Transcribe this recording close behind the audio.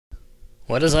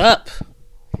What is up?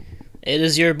 It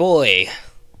is your boy.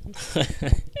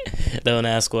 Don't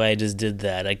ask why I just did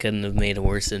that. I couldn't have made a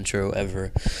worse intro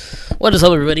ever. What is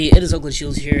up, everybody? It is Oakland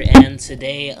Shields here, and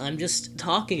today I'm just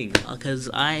talking because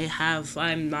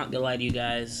I'm not gonna lie to you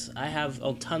guys, I have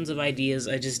tons of ideas.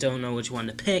 I just don't know which one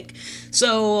to pick.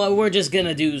 So we're just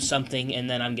gonna do something, and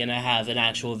then I'm gonna have an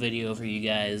actual video for you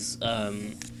guys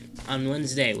on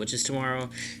Wednesday, which is tomorrow.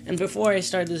 And before I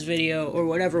start this video, or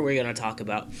whatever we're gonna talk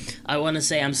about, I want to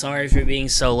say I'm sorry for being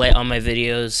so late on my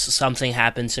videos. Something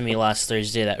happened to me last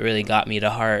Thursday that really got me to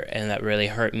heart, and that really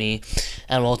hurt me,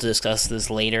 and we'll discuss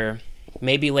this later.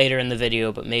 Maybe later in the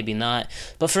video, but maybe not.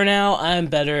 But for now, I'm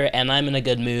better, and I'm in a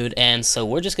good mood, and so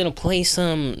we're just gonna play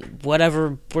some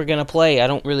whatever we're gonna play. I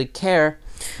don't really care.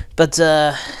 But,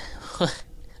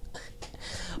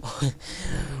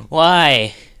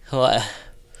 why? What?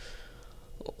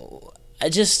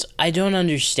 I don't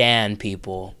understand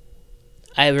people.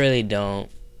 I really don't.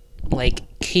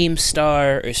 Like,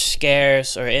 Keemstar or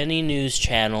Scarce or any news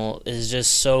channel is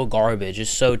just so garbage. It's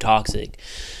so toxic.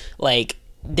 Like,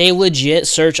 they legit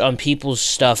search on people's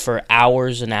stuff for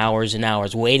hours and hours and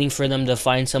hours, waiting for them to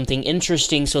find something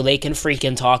interesting so they can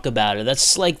freaking talk about it.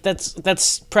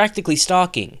 That's practically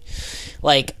stalking.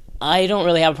 Like, I don't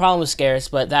really have a problem with Scarce,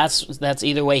 but that's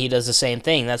either way he does the same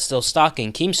thing. That's still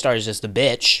stalking. Keemstar is just a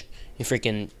bitch.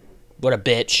 What a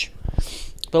bitch.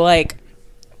 But, like,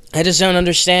 I just don't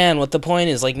understand what the point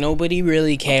is. Like, nobody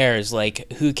really cares.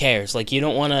 Like, who cares? Like, you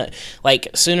don't want to, like,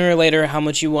 sooner or later, how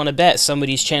much you want to bet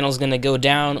somebody's channel is going to go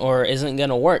down or isn't going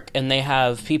to work, and they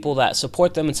have people that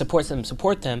support them and support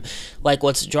them, like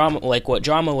what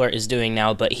Drama Alert is doing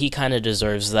now, but he kind of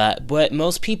deserves that. But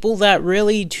most people that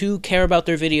really do care about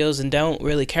their videos and don't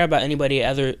really care about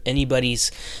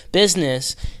anybody's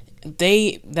business,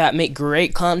 that make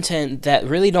great content that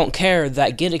really don't care,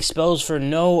 that get exposed for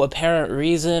no apparent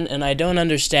reason, and I don't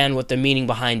understand what the meaning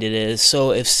behind it is.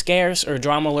 So if Scarce or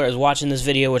Drama Alert is watching this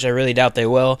video, which I really doubt they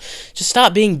will, just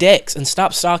stop being dicks and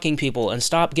stop stalking people and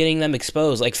stop getting them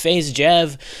exposed. Like FaZe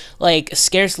Jev, like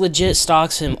Scarce legit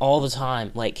stalks him all the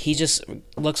time. Like, he just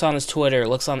looks on his Twitter,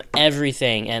 looks on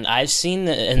everything, and I've seen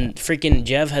that, and freaking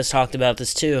Jev has talked about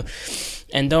this too.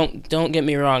 And don't get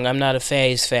me wrong, I'm not a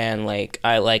FaZe fan.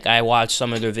 I watch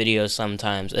some of their videos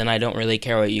sometimes, and I don't really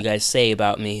care what you guys say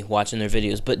about me watching their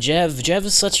videos. But Jev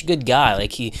is such a good guy.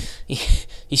 Like, he's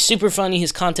super funny,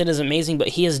 his content is amazing, but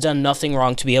he has done nothing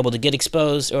wrong to be able to get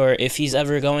exposed, or if he's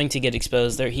ever going to get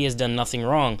exposed, he has done nothing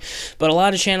wrong. But a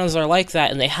lot of channels are like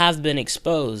that, and they have been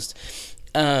exposed.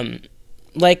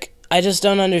 Like, I just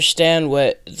don't understand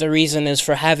what the reason is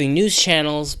for having news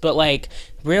channels, but, like,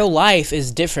 real life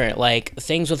is different. Like,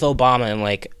 things with Obama and,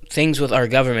 like, things with our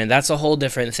government, that's a whole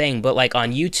different thing. But, like,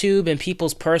 on YouTube and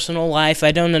people's personal life,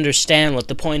 I don't understand what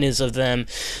the point is of them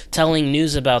telling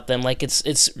news about them. Like,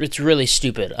 it's really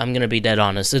stupid. I'm gonna be dead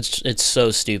honest. It's so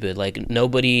stupid. Like,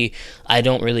 I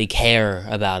don't really care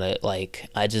about it. Like,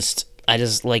 I just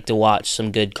like to watch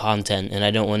some good content, and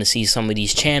I don't want to see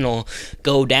somebody's channel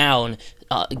go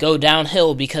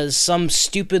downhill because some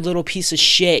stupid little piece of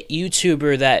shit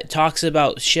YouTuber that talks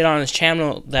about shit on his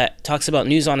channel, that talks about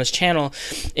news on his channel,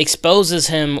 exposes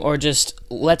him or just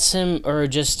lets him, or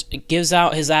just gives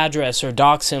out his address or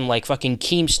docks him like fucking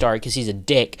Keemstar because he's a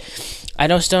dick. I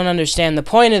just don't understand the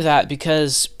point of that,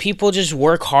 because people just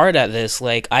work hard at this.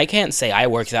 Like, I can't say I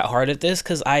work that hard at this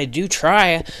because I do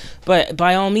try, but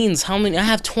by all means, I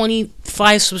have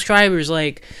 25 subscribers.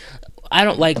 Like, I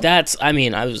don't like that. I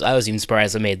mean, I was even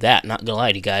surprised I made that. Not gonna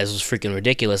lie to you guys, it was freaking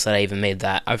ridiculous that I even made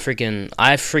that. I freaking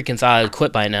thought I'd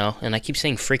quit by now, and I keep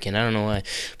saying freaking, I don't know why,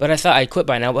 but I thought I'd quit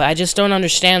by now. But I just don't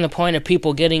understand the point of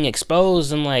people getting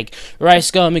exposed, and like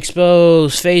Rice Gum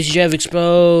exposed, FaZe Jev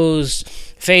exposed,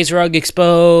 FaZe Rug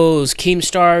exposed,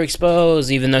 Keemstar exposed,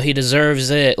 even though he deserves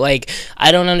it. Like,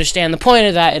 I don't understand the point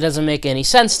of that. It doesn't make any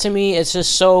sense to me. It's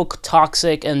just so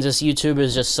toxic, and just YouTube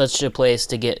is just such a place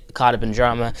to get caught up in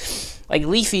drama. Like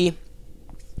Leafy,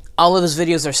 all of his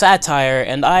videos are satire,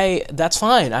 and that's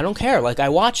fine. I don't care. Like, I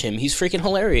watch him. He's freaking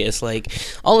hilarious. Like,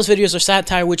 all his videos are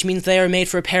satire, which means they are made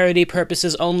for parody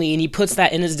purposes only, and he puts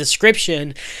that in his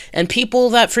description. And people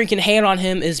that freaking hate on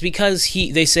him is because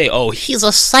they say, oh, he's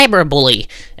a cyberbully.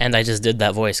 And I just did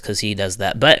that voice because he does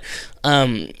that. But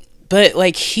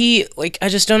like, I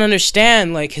just don't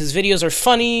understand. Like, his videos are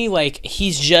funny, like,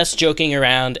 he's just joking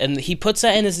around, and he puts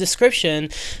that in his description,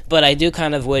 but I do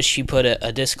kind of wish he put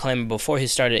a disclaimer before he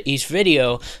started each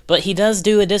video, but he does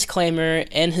do a disclaimer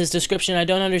in his description. I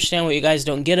don't understand what you guys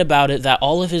don't get about it, that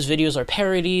all of his videos are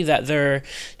parody, that they're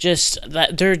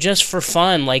just for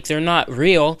fun, like, they're not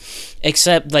real,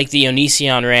 except, like, the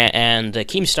Onision rant and the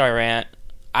Keemstar rant.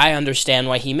 I understand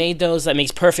why he made those. That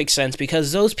makes perfect sense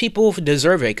because those people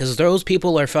deserve it, because those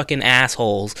people are fucking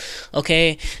assholes,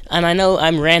 okay? And I know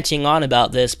I'm ranting on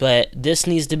about this, but this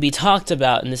needs to be talked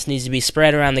about and this needs to be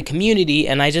spread around the community,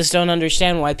 and I just don't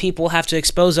understand why people have to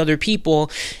expose other people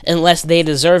unless they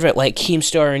deserve it, like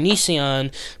Keemstar or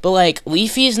Nesion. But, like,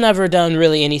 Leafy's never done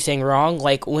really anything wrong.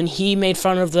 Like, when he made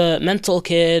fun of the mental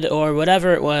kid or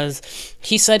whatever it was,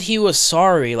 he said he was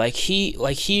sorry. Like he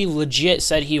legit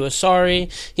said he was sorry.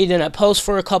 He didn't post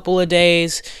for a couple of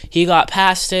days. He got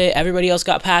past it. Everybody else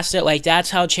got past it. Like,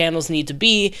 that's how channels need to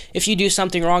be. If you do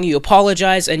something wrong, you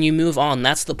apologize and you move on.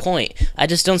 That's the point. I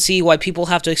just don't see why people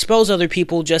have to expose other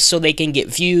people just so they can get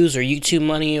views or YouTube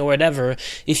money or whatever.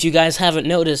 If you guys haven't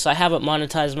noticed, I haven't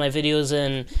monetized my videos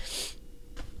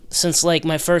since like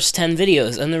my first 10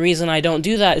 videos, and the reason I don't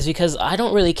do that is because I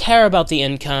don't really care about the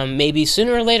income. Maybe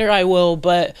sooner or later I will,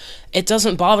 but it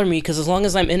doesn't bother me because as long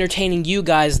as I'm entertaining you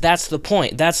guys, that's the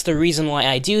point. That's the reason why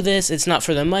I do this. It's not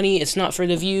for the money, it's not for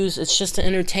the views, it's just to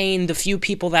entertain the few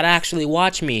people that actually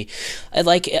watch me.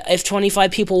 Like, if 25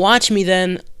 people watch me,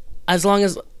 then as long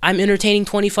as I'm entertaining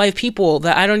 25 people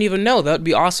that I don't even know, that would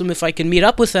be awesome if I could meet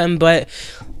up with them, but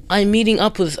I'm meeting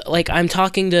up with, like, I'm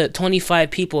talking to 25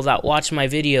 people that watch my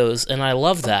videos, and I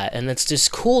love that, and it's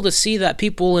just cool to see that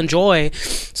people enjoy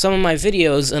some of my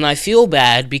videos, and I feel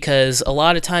bad because a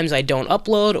lot of times I don't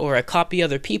upload or I copy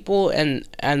other people, and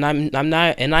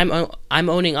I'm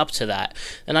owning up to that,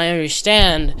 and I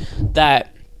understand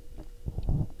that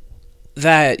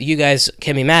you guys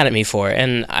can be mad at me for it,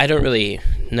 and I don't really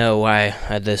know why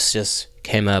this just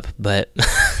came up, but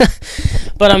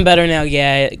but I'm better now.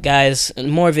 Yeah, guys,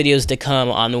 more videos to come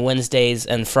on Wednesdays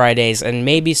and Fridays, and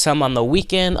maybe some on the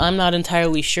weekend. I'm not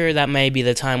entirely sure. That may be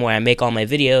the time where I make all my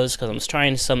videos, because I'm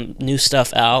trying some new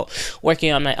stuff out,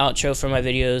 working on my outro for my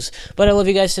videos. But I love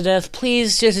you guys to death.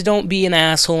 Please just don't be an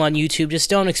asshole on YouTube. Just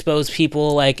don't expose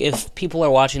people. Like, if people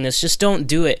are watching this, just don't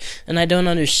do it. And I don't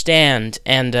understand,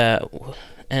 and I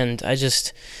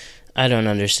don't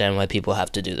understand why people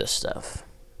have to do this stuff.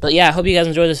 But yeah, I hope you guys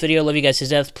enjoyed this video. Love you guys to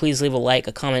death. Please leave a like,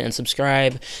 a comment, and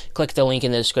subscribe. Click the link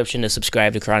in the description to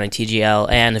subscribe to CroNiK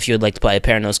TGL. And if you would like to buy a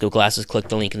pair of no-scope glasses, click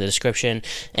the link in the description.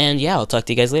 And yeah, I'll talk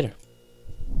to you guys later.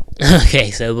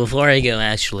 Okay, so before I go,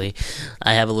 actually,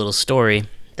 I have a little story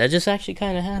that just actually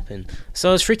kind of happened. So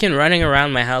I was freaking running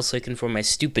around my house looking for my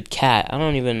stupid cat. I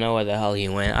don't even know where the hell he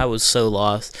went. I was so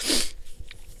lost.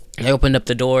 I opened up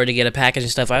the door to get a package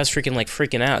and stuff. I was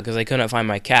freaking out because I couldn't find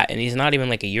my cat, and he's not even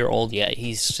like a year old yet.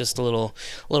 He's just a little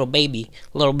baby,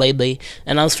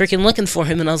 and I was freaking looking for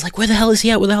him, and I was like, where the hell is he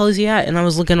at? Where the hell is he at? And I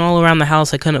was looking all around the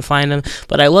house. I couldn't find him,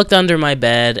 but I looked under my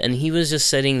bed, and he was just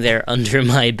sitting there under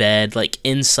my bed, like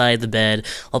inside the bed.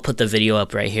 I'll put the video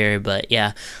up right here, but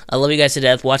yeah, I love you guys to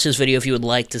death. Watch this video if you would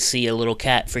like to see a little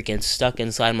cat freaking stuck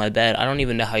inside my bed. I don't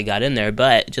even know how he got in there,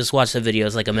 but just watch the video.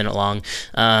 It's like a minute long.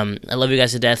 I love you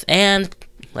guys to death. And,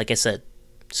 like I said,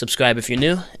 subscribe if you're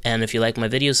new, and if you like my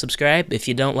videos, subscribe. If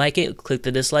you don't like it, click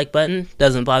the dislike button.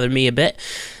 Doesn't bother me a bit.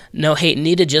 No hate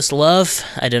needed, just love.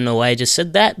 I don't know why I just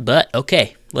said that, but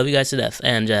okay. Love you guys to death,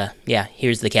 and yeah,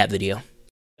 here's the cat video.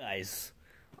 Guys,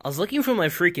 I was looking for my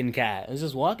freaking cat. I was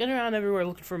just walking around everywhere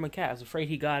looking for my cat. I was afraid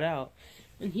he got out.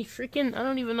 And he freaking, I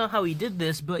don't even know how he did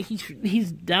this, but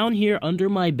he's down here under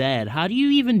my bed. How do you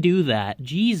even do that?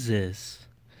 Jesus.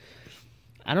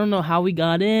 I don't know how we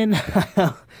got in.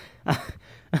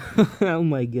 Oh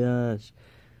my gosh.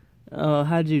 Oh,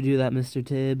 how'd you do that, Mr.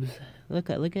 Tibbs?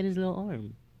 Look at his little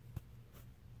arm.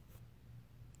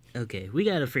 Okay, we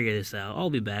gotta figure this out. I'll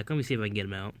be back. Let me see if I can get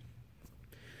him out.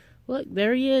 Look,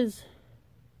 there he is.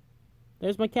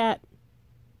 There's my cat.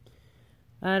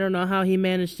 I don't know how he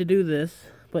managed to do this,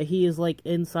 but he is like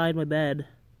inside my bed.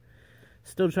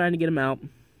 Still trying to get him out.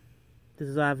 This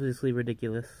is obviously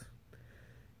ridiculous.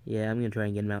 Yeah, I'm gonna try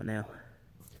and get him out now.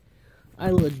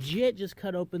 I legit just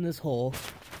cut open this hole,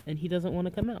 and he doesn't want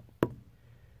to come out.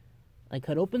 I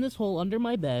cut open this hole under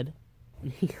my bed,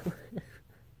 and he...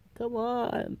 Come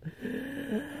on!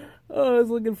 Oh, I was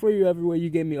looking for you everywhere.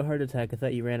 You gave me a heart attack. I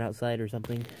thought you ran outside or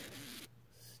something.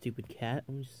 Stupid cat.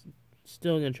 I'm just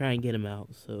still gonna try and get him out,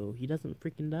 so he doesn't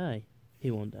freaking die.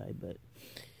 He won't die, but...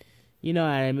 You know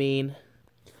what I mean.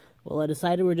 Well, I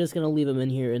decided we're just gonna leave him in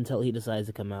here until he decides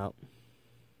to come out.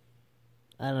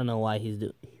 I don't know why he's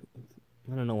doing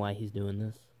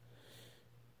this.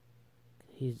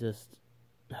 He's just...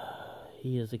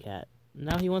 He is a cat.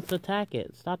 Now he wants to attack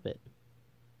it. Stop it.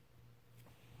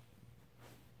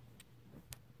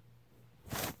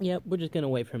 Yep, we're just gonna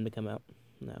wait for him to come out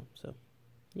now, so...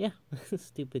 Yeah,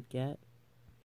 stupid cat.